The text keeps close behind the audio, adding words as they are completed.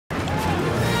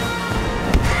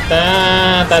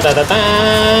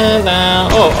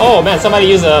Oh man, somebody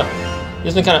use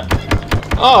me kind of.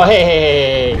 Oh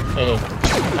hey.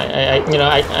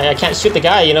 I can't shoot the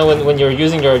guy, you know, when you're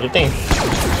using your thing.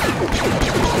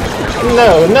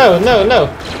 No.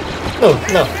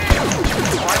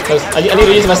 I need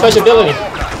to use my special ability.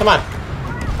 Come on.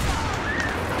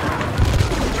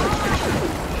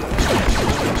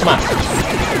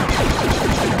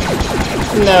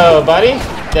 No, buddy.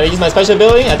 Did I use my special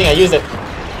ability? I think I used it.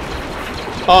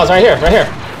 Oh, it's right here.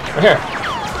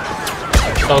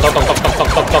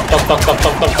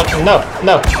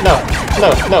 No.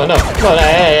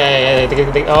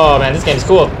 Hey. Oh man, this game is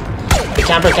cool. The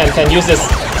camper can use this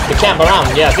to camp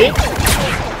around. Yeah, see?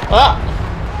 Oh!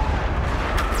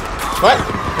 What?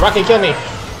 Rocket killed me.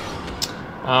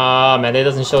 Oh man, it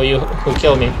doesn't show you who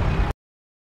killed me.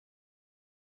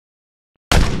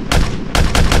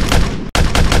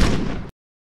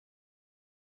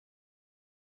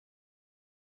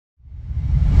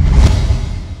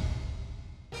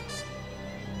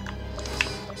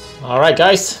 Alright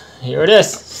guys, here it is.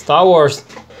 Star Wars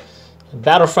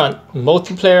Battlefront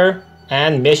multiplayer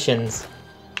and missions.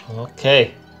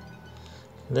 Okay.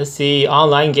 Let's see,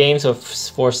 online games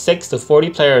for 6 to 40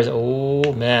 players.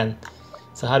 Oh man.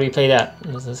 So how do we play that?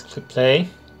 Let's click play.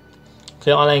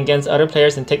 Play online against other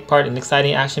players and take part in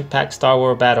exciting action-packed Star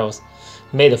Wars battles.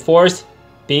 May the Force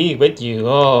be with you.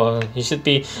 Oh, you should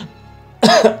be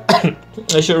I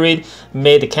should read,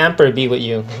 may the camper be with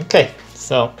you. Okay,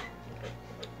 so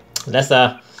let's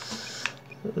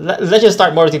just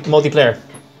start multiplayer.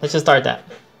 Let's just start that.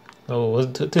 Oh,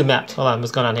 two maps. Hold on,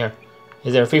 what's going on here?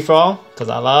 Is there a free-for-all? Because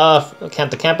I love the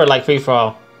camper like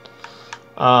free-for-all.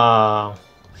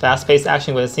 Fast-paced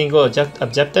action with a single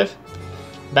objective.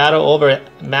 Battle over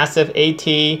massive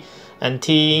AT&T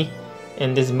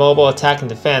in this mobile attack and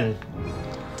defend.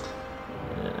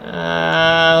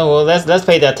 Well, let's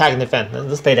play the attack and defend.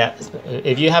 Let's play that.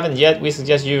 If you haven't yet, we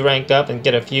suggest you rank up and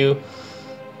get a few.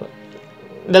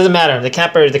 Doesn't matter. The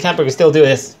camper can still do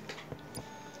this.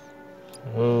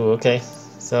 Ooh, okay.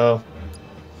 So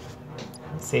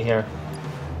let's see here.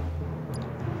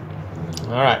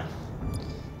 All right.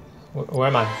 Where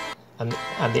am I? I'm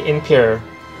the Empire.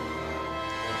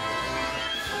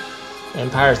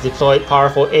 Empires deployed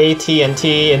powerful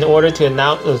AT&T in order to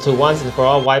once and for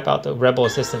all wipe out the rebel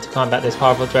assistance to combat this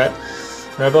powerful threat.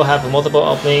 Rebel have multiple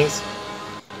openings.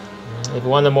 If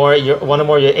one or more your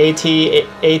AT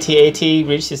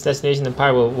reach its destination,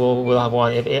 Empire will have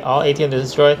won. If all AT is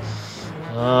destroyed,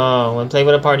 when playing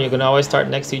with a partner, you can always start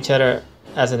next to each other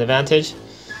as an advantage.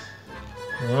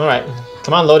 All right,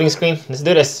 come on, loading screen. Let's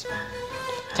do this.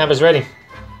 Camper's ready.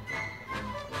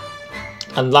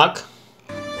 Unlock.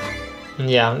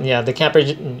 Yeah. The camper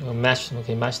match.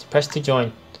 Okay, match. Press to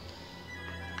join.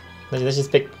 Let's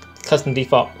just pick custom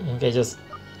default. Okay, just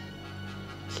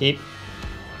keep.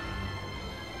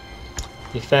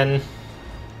 Defend.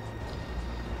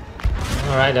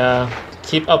 Alright,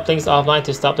 keep uplinks offline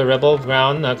to stop the rebel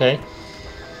ground. Okay.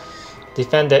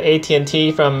 Defend the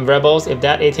AT&T from rebels. If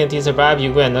that AT&T survive,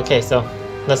 you win. Okay, so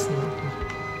let's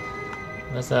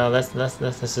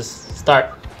just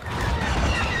start.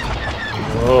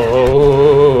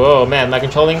 Oh man, the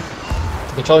controlling's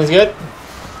good.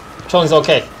 Controlling's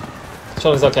okay.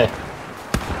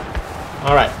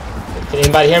 Alright. Can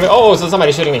anybody hear me? Oh, so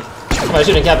somebody's shooting me. Somebody's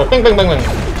shooting camper. Bang.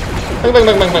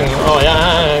 Oh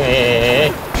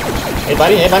yeah. Hey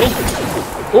buddy.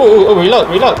 Ooh, reload.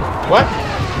 What?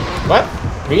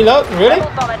 Reload? Really?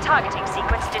 Bomber targeting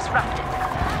sequence disrupted.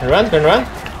 Run.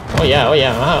 Oh yeah.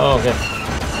 Oh, okay.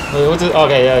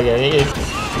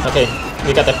 Okay.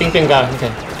 We got the ping guy.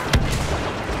 Okay.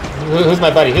 Who's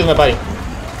my buddy?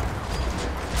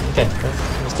 Okay.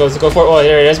 Let's go for it. Oh,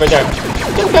 there it is, right there.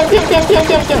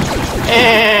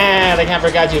 And the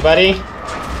camper got you, buddy.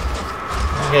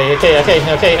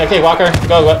 Okay, Walker.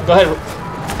 Go ahead.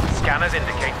 Scanners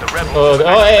indicate the rebels.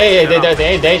 Oh, hey,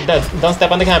 don't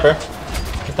step on the camper.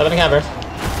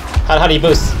 How do you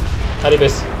boost?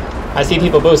 I see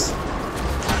people boost.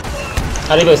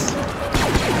 How do you boost?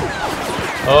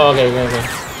 Oh, okay.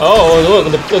 Oh,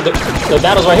 look, the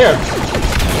battle's right here.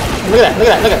 Look at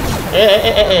that.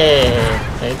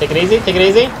 Hey, take it easy.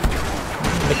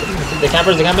 The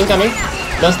camper's coming.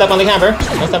 Don't step on the camper.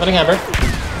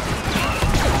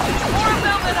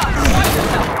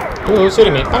 Ooh, who's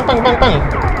shooting me? Bang.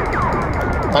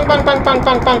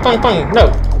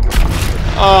 No.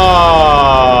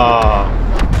 Oh.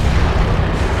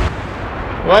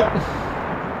 What?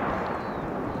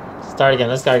 Let's start again.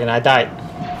 I died.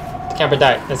 The camper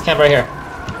died. There's a camper right here.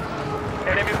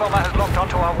 Enemy bomber has locked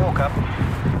onto our walker.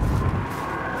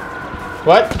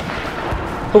 What?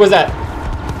 Who was that?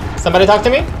 Somebody talk to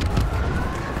me?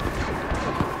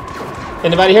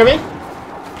 Anybody hear me?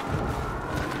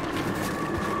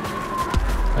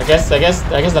 I guess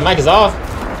the mic is off.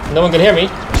 No one can hear me.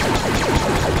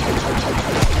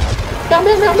 Meow,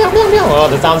 meow, meow, meow, meow, meow. Oh,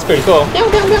 that sounds pretty cool. Meow,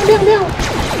 meow, meow, meow, meow.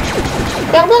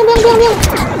 Meow, meow, meow, meow, meow.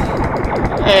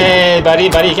 Hey, buddy, you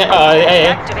can't. Oh, hey,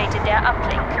 Activated their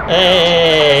uplink.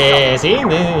 hey. See,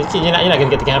 you're not gonna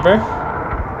get the camper.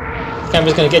 The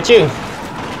camper's gonna get you.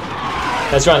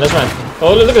 Let's run.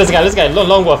 Oh, look at this guy,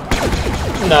 lone wolf.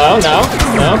 No.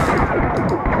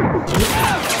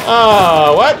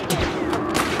 Oh, what?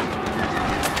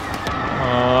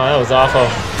 Oh, that was awful.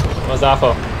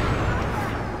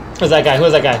 Who's that guy?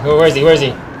 Where is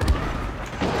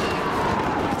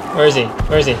he?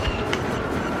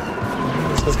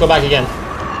 Let's go back again.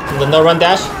 No run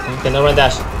dash? Okay, no run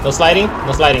dash. No sliding?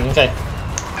 Okay.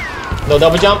 No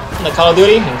double jump? No Call of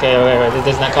Duty? Okay, wait.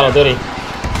 This is not Call of Duty.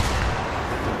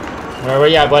 Where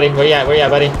you at, buddy?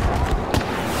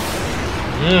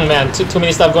 Man, too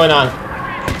many stuff going on.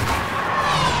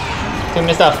 Too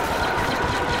many stuff.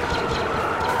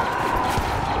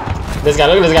 This guy,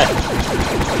 look at this guy.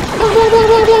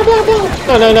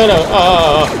 No.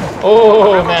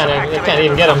 Oh, man, I can't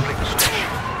even get him.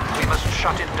 We must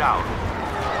shut it down.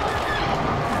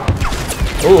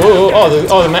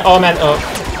 Oh man,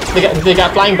 they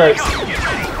got flying birds.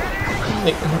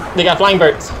 They got flying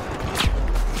birds.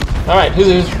 All right,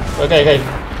 who's okay.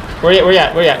 Where you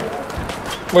at?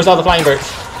 Where's all the flying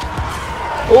birds?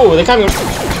 Oh, they're coming. The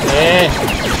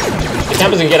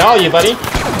campers can get all of you, buddy.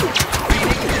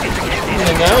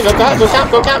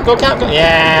 Go count.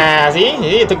 Yeah,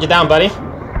 see? It took you down, buddy.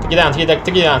 Took you down. They're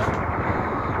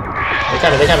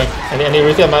coming. I need to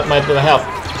refill my health.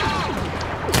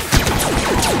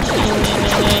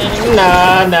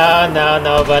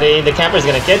 No, buddy. The camper's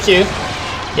gonna get you.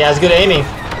 He has good aiming.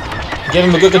 Give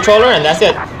him a good controller and that's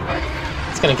it.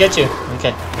 It's gonna get you.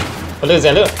 Okay. Oh, look at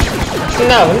that, look.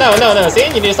 No. See?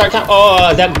 You need to start count.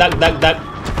 Oh, duck.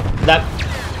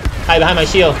 Hide behind my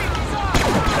shield.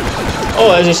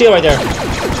 Oh, there's a shield right there.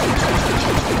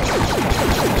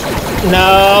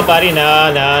 No, buddy,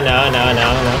 no.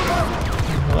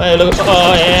 Hey, look.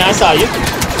 Oh, yeah, I saw you.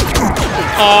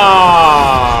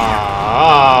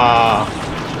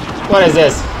 What is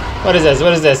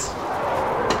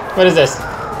this?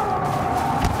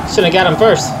 Shouldn't have got him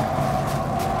first.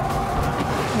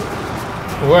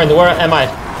 Where in the world am I?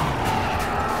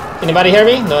 Anybody hear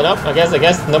me? No. I guess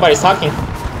nobody's talking.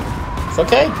 It's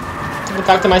okay. I can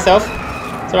talk to myself.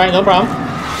 It's alright, no problem.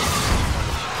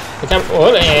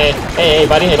 Oh, hey,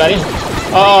 buddy.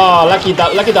 Oh, lucky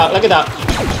dog. Look at,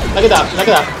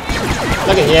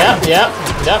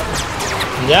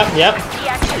 yep.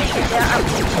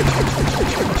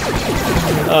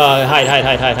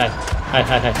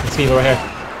 Hide. There's people right here.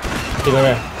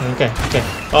 Okay.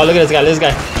 Oh, look at this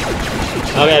guy.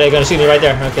 Okay, they're gonna shoot me right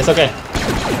there. Okay, it's okay.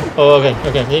 Oh, okay.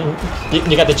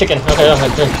 You got the chicken. Okay.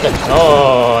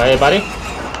 Oh, hey, buddy.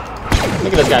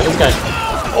 Look at this guy.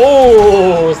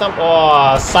 Oh,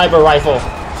 cyber rifle.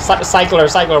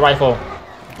 Cycler rifle.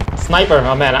 Sniper.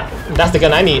 Oh, man. That's the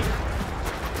gun I need.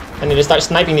 I need to start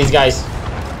sniping these guys.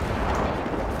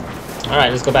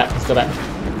 Alright, let's go back.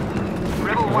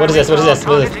 What is this?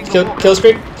 Kill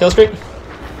streak?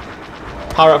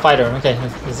 Power up fighter. Okay,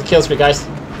 this is a kill streak, guys.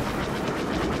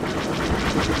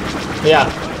 Yeah.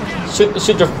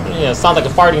 Shoot your, sound like a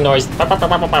farting noise.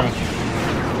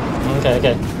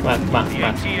 Okay. Come on.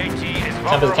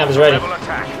 Camp is ready.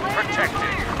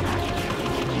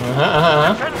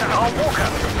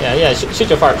 Yeah. Shoot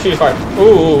your fart.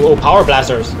 Ooh, power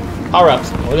blasters. Power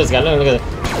ups. What is this guy? Look at it.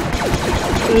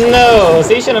 No,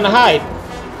 see, shouldn't hide.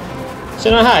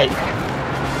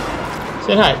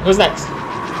 Who's next?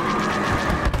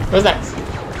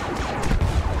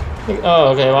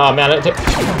 Oh, okay. Wow, man.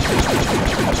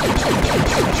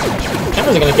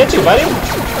 Cameras are gonna get you, buddy.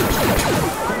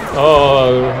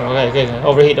 Oh, okay.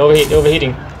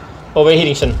 Overheating. Oh.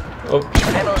 Rebels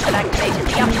have activated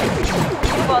the uplink.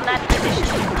 Move on that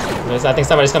position. I think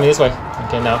somebody's coming this way.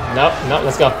 Okay, no.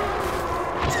 Let's go.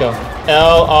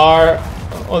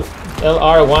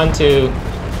 LR1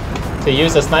 to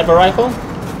use a sniper rifle.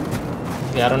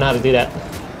 Yeah, I don't know how to do that.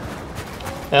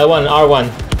 L1, R1.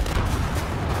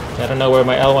 I don't know where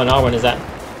my L1, R1 is at.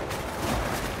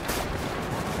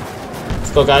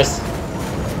 Let's go, guys.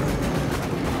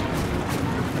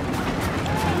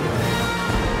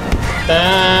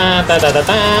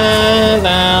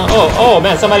 Oh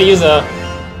man, somebody use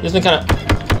me kind of.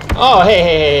 Oh,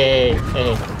 hey.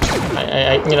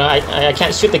 I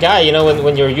can't shoot the guy,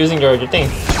 when you're using your thing.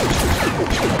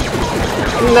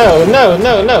 No.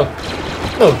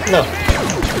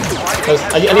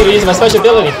 I need to use my special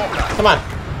ability. Come on.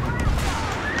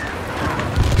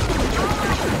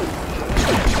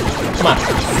 Come on.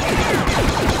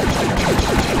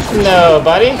 No,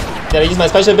 buddy. Did I use my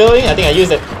special ability? I think I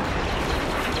used it.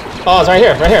 Oh, it's right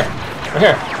here, right here, right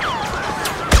here.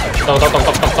 No,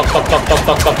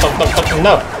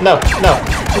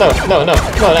 no.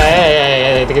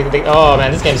 Hey. Oh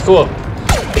man, this game's cool.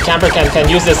 The camper can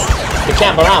use this to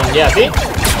camp around. Yeah, see?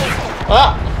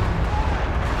 Oh!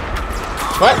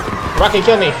 What? Rocket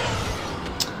killed me.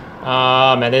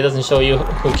 Ah man, it doesn't show you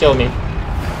who killed me.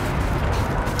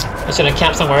 I should have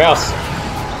camped somewhere else.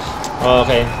 Oh,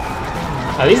 okay.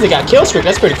 At least they got kill streak.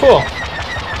 That's pretty cool.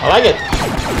 I like it.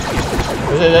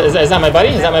 Is that my buddy?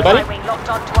 Is that my buddy? Is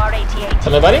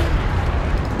that my buddy?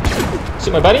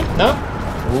 Shoot my buddy? No?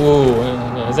 Ooh,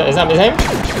 is that his name?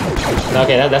 No,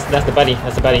 okay, that's the buddy.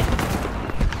 That's the buddy.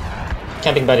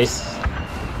 Camping buddies.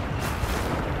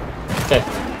 Okay.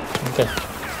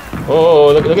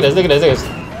 Oh, look at this! Look at this!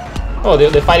 Oh,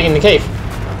 they're fighting in the cave.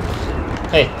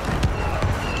 Hey,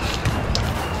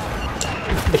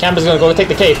 the camper's gonna go take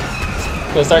the cave.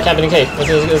 Gonna start camping in the cave.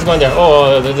 Let's go in there.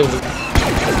 Oh,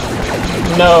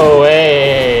 no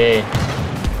way!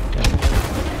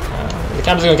 The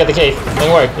camper's gonna get the cave.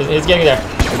 Don't worry, he's getting there.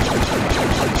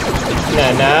 No.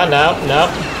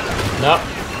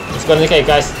 Let's go in the cave,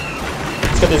 guys.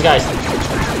 Let's get these guys.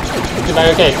 Let's get back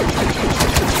in the cave.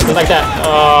 Just like that.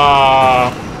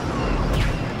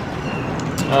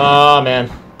 Oh man.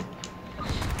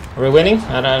 Are we winning?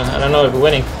 I don't know if we're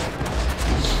winning.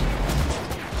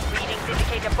 Reading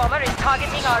indicator bomber is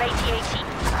targeting our AT-AT.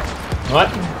 What?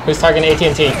 Who's targeting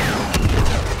AT&T?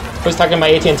 Who's targeting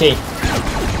my AT&T?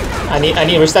 I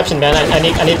need reception, man. I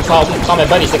need to call my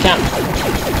buddies to camp.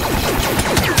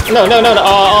 No. Oh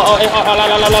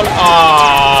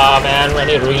man, I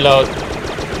need to reload.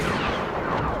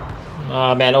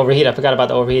 Oh man, overheat. I forgot about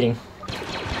the overheating.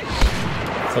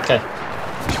 It's okay.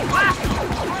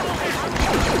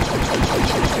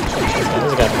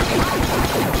 There's a guy.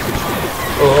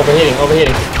 Oh,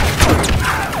 overheating.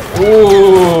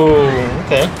 Ooh,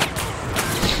 okay.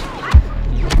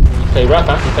 You play rough,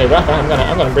 huh?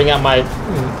 I'm gonna bring out my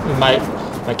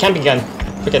camping gun.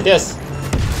 Look at this.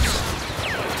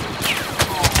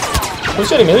 Who's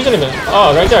shooting me?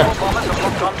 Oh, right there.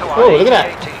 Oh, look at that.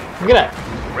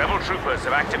 Rebel troopers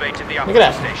have activated the Look at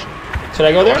that. station. Should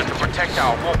I go there? To protect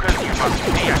our walkers, you must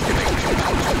deactivate them.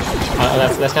 Oh,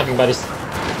 that's camping buddies.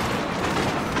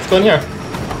 Let's go in here.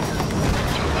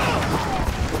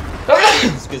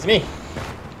 Excuse me.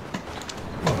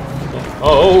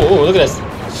 Oh, look at this.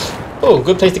 Oh,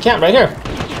 good place to camp right here.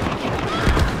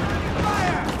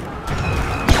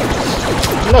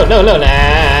 No,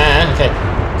 nah. Okay,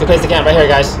 good place to camp right here,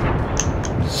 guys.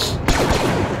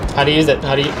 How do you use it?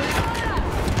 How do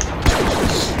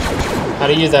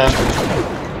you use that?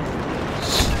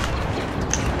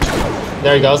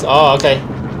 There he goes. Oh, okay.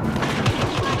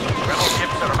 Rebel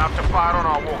ships are about to fire on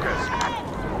our walkers.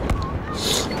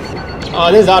 Oh,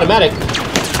 this is automatic.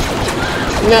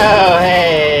 No,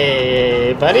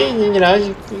 hey, buddy. You know,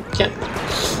 you can't.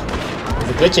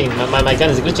 It's glitching. My gun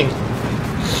is glitching.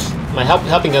 My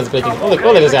helping gun is glitching. Oh, look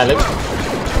at this guy. Look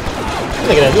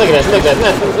at this.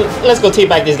 Let's go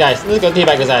teabag these guys.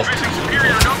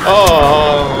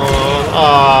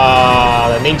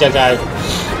 Oh, the ninja guy.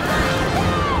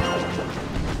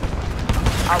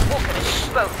 Our walker is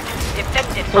exposed.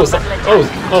 Defended from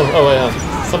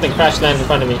Something crash landed in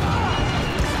front of me.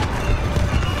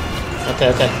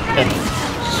 Okay.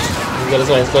 Let's go this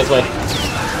way.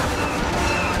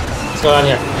 What's going on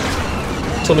here?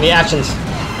 Too many actions.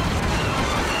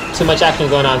 Too much action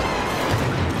going on.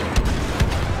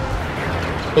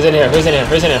 Who's in here?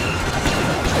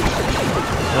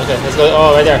 Okay, let's go.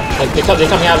 Oh, right there. They're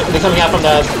coming out from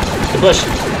the bush.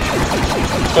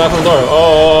 Go out from the door.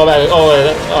 Oh man,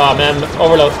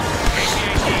 overload.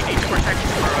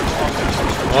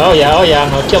 Oh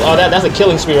yeah. Kill. Oh, that's a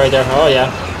killing spree right there. Oh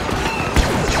yeah.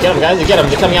 Get them, guys. Get them.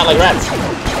 They're coming out like rats.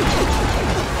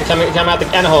 They're coming out the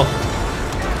ant hole.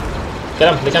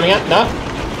 Get them. They're coming out. No.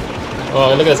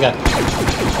 Oh, look at this guy.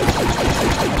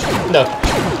 No.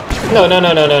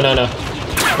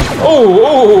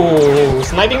 Oh,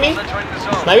 sniping me?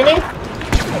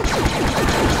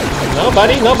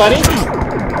 Nobody.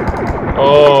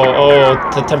 Oh,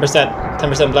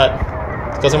 10% blood.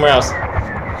 Let's go somewhere else.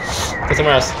 Let's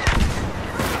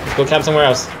go camp somewhere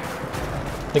else.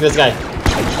 Look at this guy.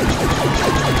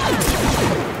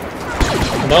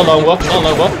 No lone wolf.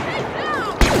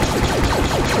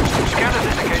 Scanners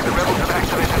indicate the rebels have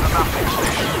activated the mapping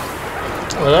station.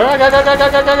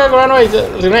 Run away.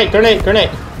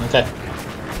 Grenade. Okay.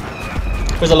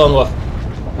 Where's the lone wolf?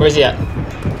 Where's he at?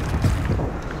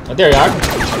 Oh, there you are.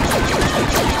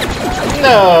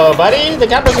 No, buddy. The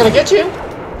camper's gonna get you.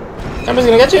 Camper's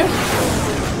gonna get you.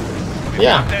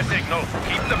 Yeah.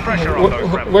 Keep the pressure on those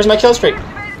rebels. Where's my kill streak?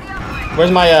 Where's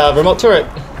my remote turret?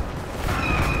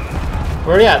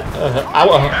 Where are you at?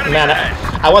 Man,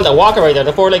 I want the walker right there,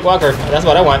 the 4-leg walker. That's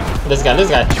what I want. This guy.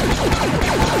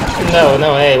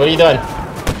 No, hey, what are you doing?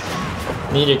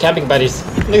 Need your camping buddies.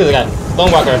 Look at this guy,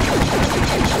 lone walker.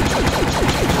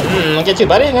 I'll get you,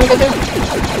 buddy. I'm gonna get you.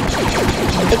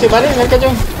 Get you, buddy. I'm gonna get you.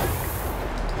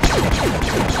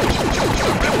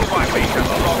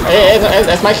 Hey,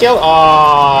 that's my kill.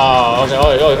 Oh, okay.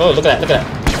 Oh, look at that.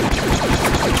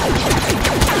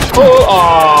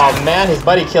 Oh, man, his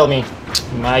buddy killed me.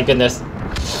 My goodness. I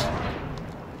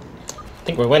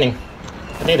think we're winning.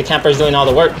 I think the camper's doing all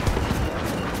the work.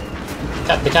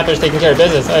 The camper's taking care of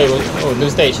business. Oh, new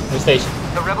stage.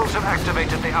 The rebels have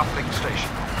activated the uplink station.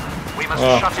 We must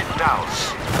shut it down.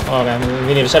 Oh, man,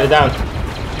 we need to shut it down.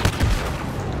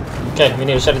 Okay, we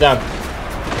need to shut it down.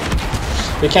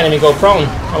 We can't even go prone.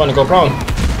 I want to go prone.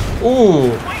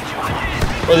 Ooh.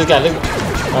 Where's this guy?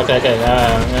 Okay. Okay.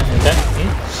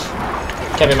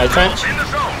 Can't be my trench.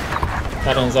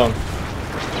 Not in zone.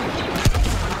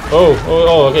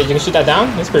 Oh, okay, you can shoot that down?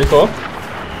 That's pretty cool.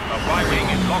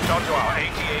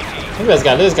 Look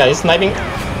at this guy, he's sniping.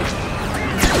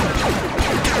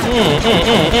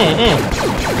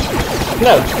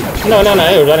 No, he's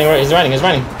running.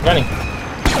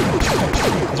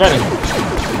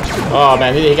 Oh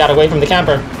man, he got away from the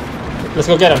camper. Let's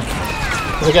go get him.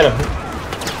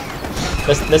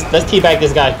 Let's teabag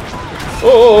this guy.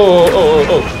 Oh.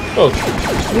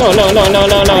 No.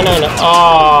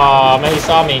 Oh man, he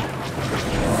saw me.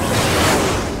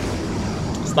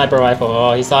 Sniper rifle.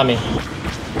 Oh, he saw me.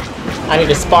 I need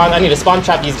to spawn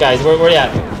trap these guys. Where are you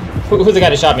at? Who's the guy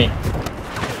that shot me?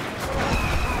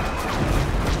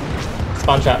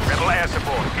 Spawn trap. Rebel air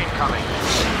support incoming.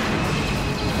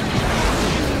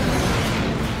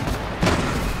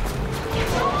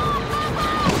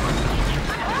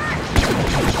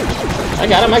 I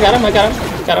got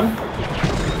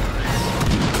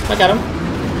him.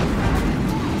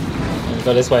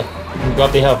 Go this way. Go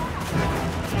up the hill.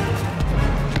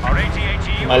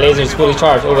 My laser is fully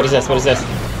charged. Oh, what is this? What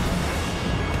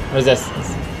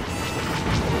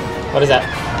is that?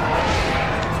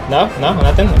 No,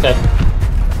 nothing? Okay.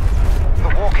 The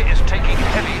walker is taking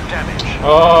heavy damage.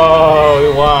 Oh, we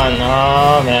won.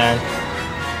 Oh, man.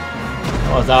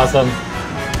 That was awesome.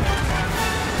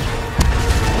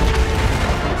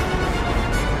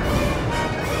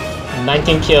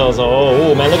 $19 kills.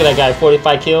 Oh, man, look at that guy.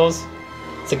 45 kills.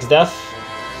 6 deaths.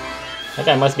 That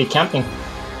guy must be camping.